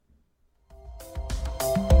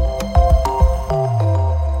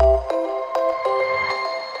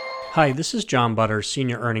Hi, this is John Butter,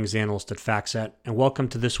 Senior Earnings Analyst at FactSet, and welcome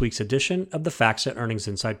to this week's edition of the FactSet Earnings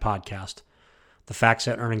Insight Podcast. The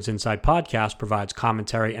FactSet Earnings Insight Podcast provides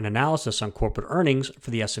commentary and analysis on corporate earnings for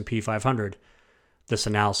the S&P 500. This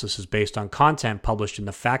analysis is based on content published in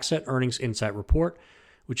the FactSet Earnings Insight Report,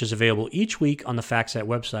 which is available each week on the FactSet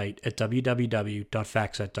website at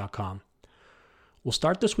www.factset.com. We'll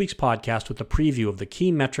start this week's podcast with a preview of the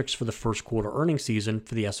key metrics for the first quarter earnings season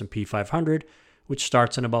for the S&P 500, which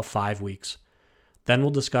starts in about 5 weeks. Then we'll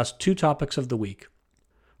discuss two topics of the week.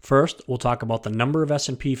 First, we'll talk about the number of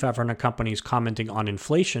S&P 500 companies commenting on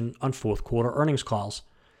inflation on fourth quarter earnings calls.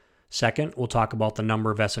 Second, we'll talk about the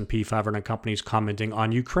number of S&P 500 companies commenting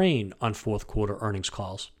on Ukraine on fourth quarter earnings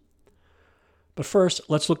calls. But first,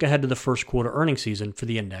 let's look ahead to the first quarter earnings season for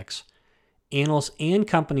the index. Analysts and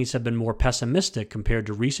companies have been more pessimistic compared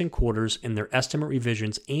to recent quarters in their estimate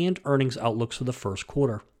revisions and earnings outlooks for the first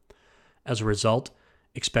quarter. As a result,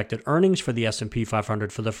 expected earnings for the S&P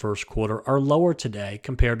 500 for the first quarter are lower today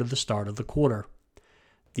compared to the start of the quarter.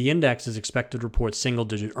 The index is expected to report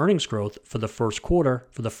single-digit earnings growth for the first quarter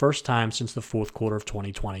for the first time since the fourth quarter of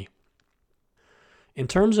 2020. In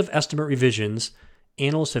terms of estimate revisions,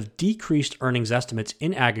 analysts have decreased earnings estimates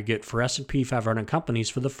in aggregate for S&P 500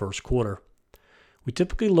 companies for the first quarter. We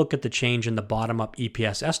typically look at the change in the bottom-up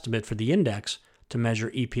EPS estimate for the index to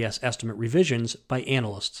measure EPS estimate revisions by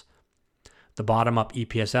analysts. The bottom-up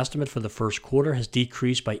EPS estimate for the first quarter has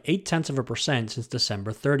decreased by 0.8% since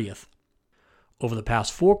December 30th. Over the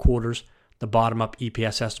past 4 quarters, the bottom-up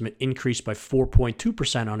EPS estimate increased by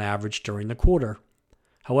 4.2% on average during the quarter.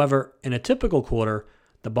 However, in a typical quarter,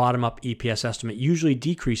 the bottom-up EPS estimate usually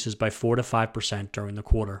decreases by 4 to 5% during the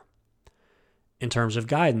quarter. In terms of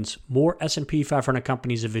guidance, more S&P 500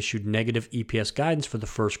 companies have issued negative EPS guidance for the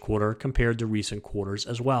first quarter compared to recent quarters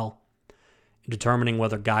as well. In determining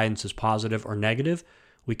whether guidance is positive or negative,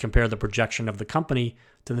 we compare the projection of the company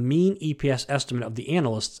to the mean EPS estimate of the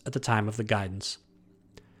analysts at the time of the guidance.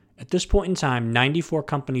 At this point in time, 94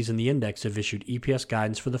 companies in the index have issued EPS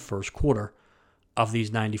guidance for the first quarter. Of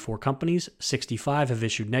these 94 companies, 65 have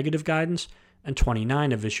issued negative guidance and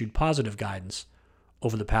 29 have issued positive guidance.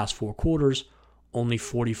 Over the past 4 quarters, only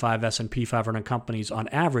 45 S&P 500 companies on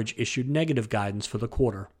average issued negative guidance for the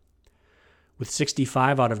quarter. With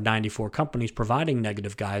 65 out of 94 companies providing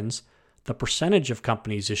negative guidance, the percentage of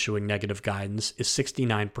companies issuing negative guidance is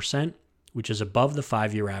 69%, which is above the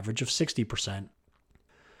 5-year average of 60%.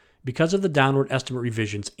 Because of the downward estimate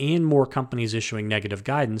revisions and more companies issuing negative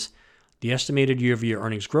guidance, the estimated year-over-year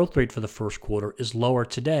earnings growth rate for the first quarter is lower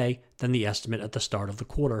today than the estimate at the start of the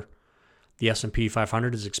quarter. The S&P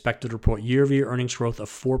 500 is expected to report year-over-year earnings growth of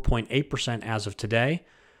 4.8% as of today,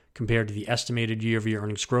 compared to the estimated year-over-year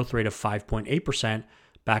earnings growth rate of 5.8%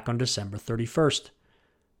 back on December 31st.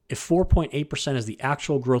 If 4.8% is the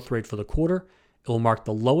actual growth rate for the quarter, it will mark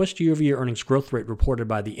the lowest year-over-year earnings growth rate reported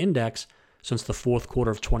by the index since the fourth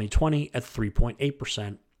quarter of 2020 at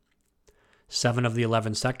 3.8%. 7 of the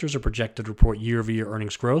 11 sectors are projected to report year-over-year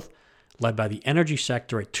earnings growth, led by the energy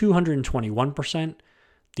sector at 221%,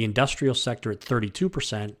 the industrial sector at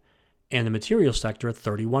 32%, and the materials sector at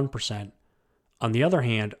 31%. On the other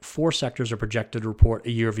hand, 4 sectors are projected to report a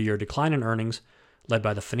year-over-year decline in earnings, led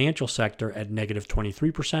by the financial sector at negative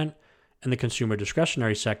 23% and the consumer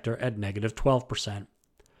discretionary sector at negative 12%.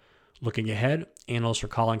 Looking ahead, analysts are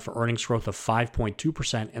calling for earnings growth of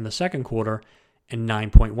 5.2% in the second quarter and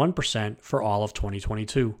 9.1% for all of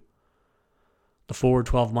 2022. The forward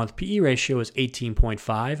 12-month PE ratio is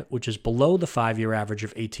 18.5, which is below the 5-year average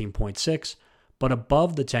of 18.6, but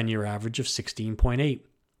above the 10-year average of 16.8.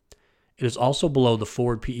 It is also below the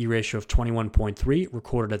forward PE ratio of 21.3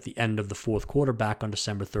 recorded at the end of the fourth quarter back on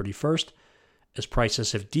December 31st, as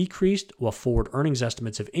prices have decreased while forward earnings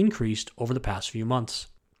estimates have increased over the past few months.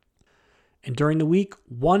 And during the week,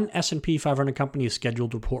 1 S&P 500 company is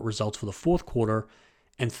scheduled to report results for the fourth quarter,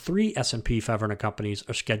 and 3 S&P 500 companies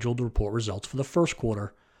are scheduled to report results for the first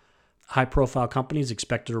quarter. High-profile companies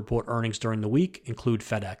expected to report earnings during the week include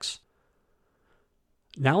FedEx.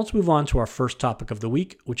 Now let's move on to our first topic of the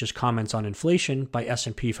week, which is comments on inflation by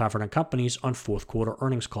S&P 500 companies on fourth quarter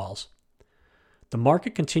earnings calls. The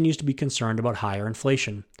market continues to be concerned about higher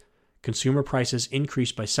inflation. Consumer prices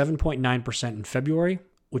increased by 7.9% in February,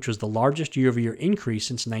 which was the largest year-over-year increase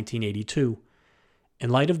since 1982. In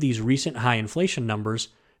light of these recent high inflation numbers,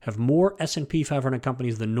 have more S&P 500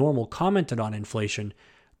 companies than normal commented on inflation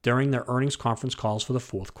during their earnings conference calls for the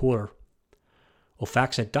fourth quarter. Well,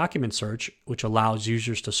 FactSet Document Search, which allows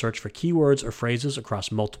users to search for keywords or phrases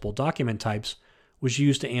across multiple document types, was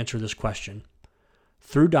used to answer this question.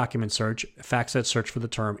 Through Document Search, FactSet searched for the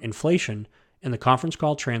term inflation and the conference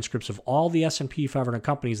call transcripts of all the S&P 500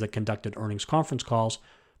 companies that conducted earnings conference calls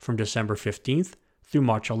from December 15th through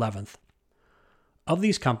March 11th. Of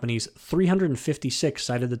these companies, 356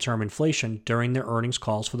 cited the term inflation during their earnings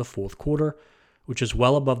calls for the fourth quarter, which is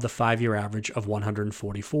well above the 5-year average of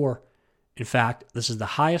 144. In fact, this is the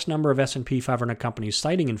highest number of S&P 500 companies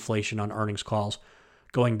citing inflation on earnings calls,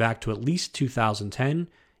 going back to at least 2010,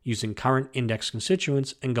 using current index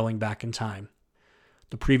constituents and going back in time.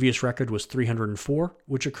 The previous record was 304,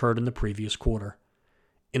 which occurred in the previous quarter.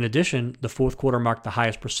 In addition, the fourth quarter marked the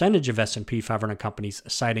highest percentage of S&P 500 companies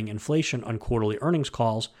citing inflation on quarterly earnings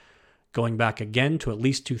calls, going back again to at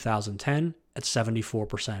least 2010 at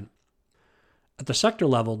 74%. At the sector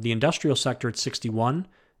level, the industrial sector at 61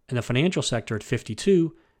 and the financial sector at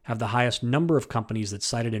 52 have the highest number of companies that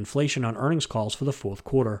cited inflation on earnings calls for the fourth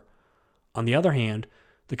quarter. On the other hand,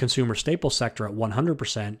 the consumer staples sector at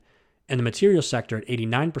 100% and the materials sector at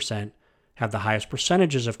 89% have the highest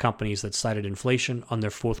percentages of companies that cited inflation on their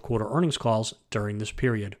fourth quarter earnings calls during this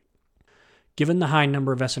period. Given the high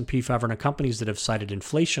number of S&P 500 companies that have cited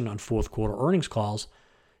inflation on fourth quarter earnings calls,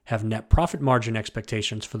 have net profit margin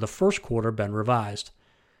expectations for the first quarter been revised.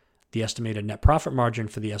 The estimated net profit margin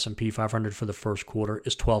for the S&P 500 for the first quarter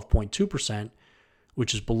is 12.2%,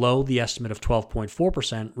 which is below the estimate of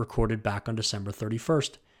 12.4% recorded back on December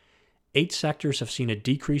 31st. 8 sectors have seen a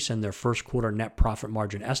decrease in their first quarter net profit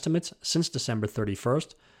margin estimates since December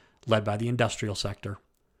 31st, led by the industrial sector.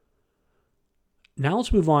 Now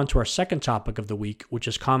let's move on to our second topic of the week, which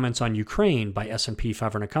is comments on Ukraine by S&P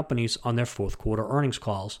 500 companies on their fourth quarter earnings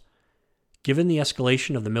calls. Given the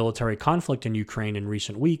escalation of the military conflict in Ukraine in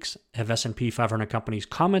recent weeks, have S&P 500 companies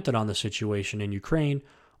commented on the situation in Ukraine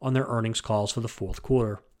on their earnings calls for the fourth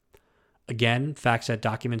quarter. Again, FactSet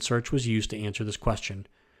Document Search was used to answer this question.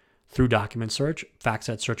 Through Document Search,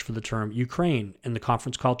 FactSet searched for the term Ukraine in the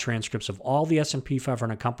conference call transcripts of all the S&P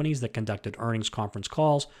 500 companies that conducted earnings conference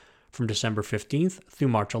calls from December 15th through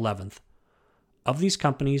March 11th. Of these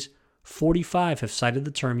companies, 45 have cited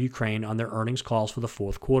the term Ukraine on their earnings calls for the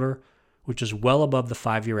fourth quarter, which is well above the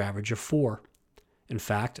 5-year average of 4. In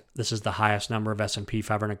fact, this is the highest number of S&P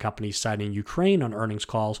 500 companies citing Ukraine on earnings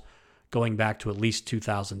calls going back to at least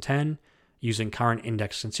 2010, using current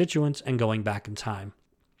index constituents and going back in time.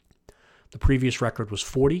 The previous record was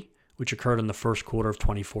 40, which occurred in the first quarter of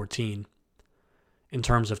 2014. In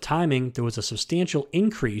terms of timing, there was a substantial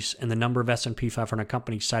increase in the number of S&P 500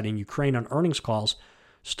 companies citing Ukraine on earnings calls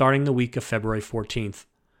starting the week of February 14th.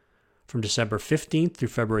 From December 15th through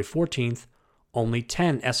February 14th, only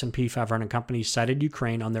 10 S&P 500 companies cited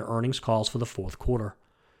Ukraine on their earnings calls for the fourth quarter.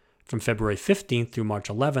 From February 15th through March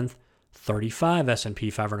 11th, 35 S&P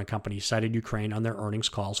 500 companies cited Ukraine on their earnings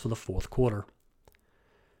calls for the fourth quarter.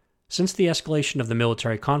 Since the escalation of the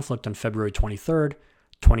military conflict on February 23rd,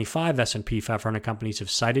 25 S&P 500 companies have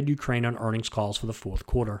cited Ukraine on earnings calls for the fourth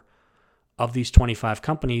quarter. Of these 25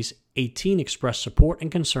 companies, 18 expressed support and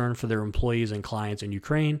concern for their employees and clients in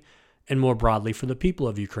Ukraine, and more broadly for the people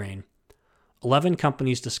of Ukraine. 11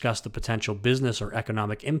 companies discussed the potential business or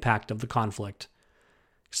economic impact of the conflict.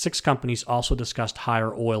 6 companies also discussed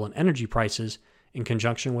higher oil and energy prices in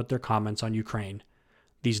conjunction with their comments on Ukraine.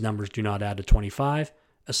 These numbers do not add to 25,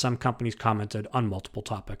 as some companies commented on multiple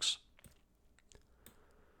topics.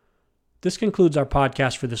 This concludes our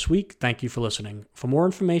podcast for this week. Thank you for listening. For more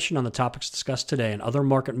information on the topics discussed today and other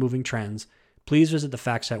market-moving trends, please visit the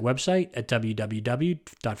FactSet website at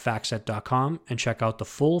www.factset.com and check out the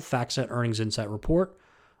full FactSet Earnings Insight Report,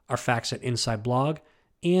 our FactSet Insight blog,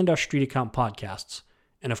 and our Street Account podcasts.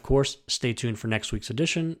 And of course, stay tuned for next week's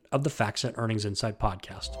edition of the FactSet Earnings Insight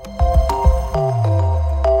Podcast.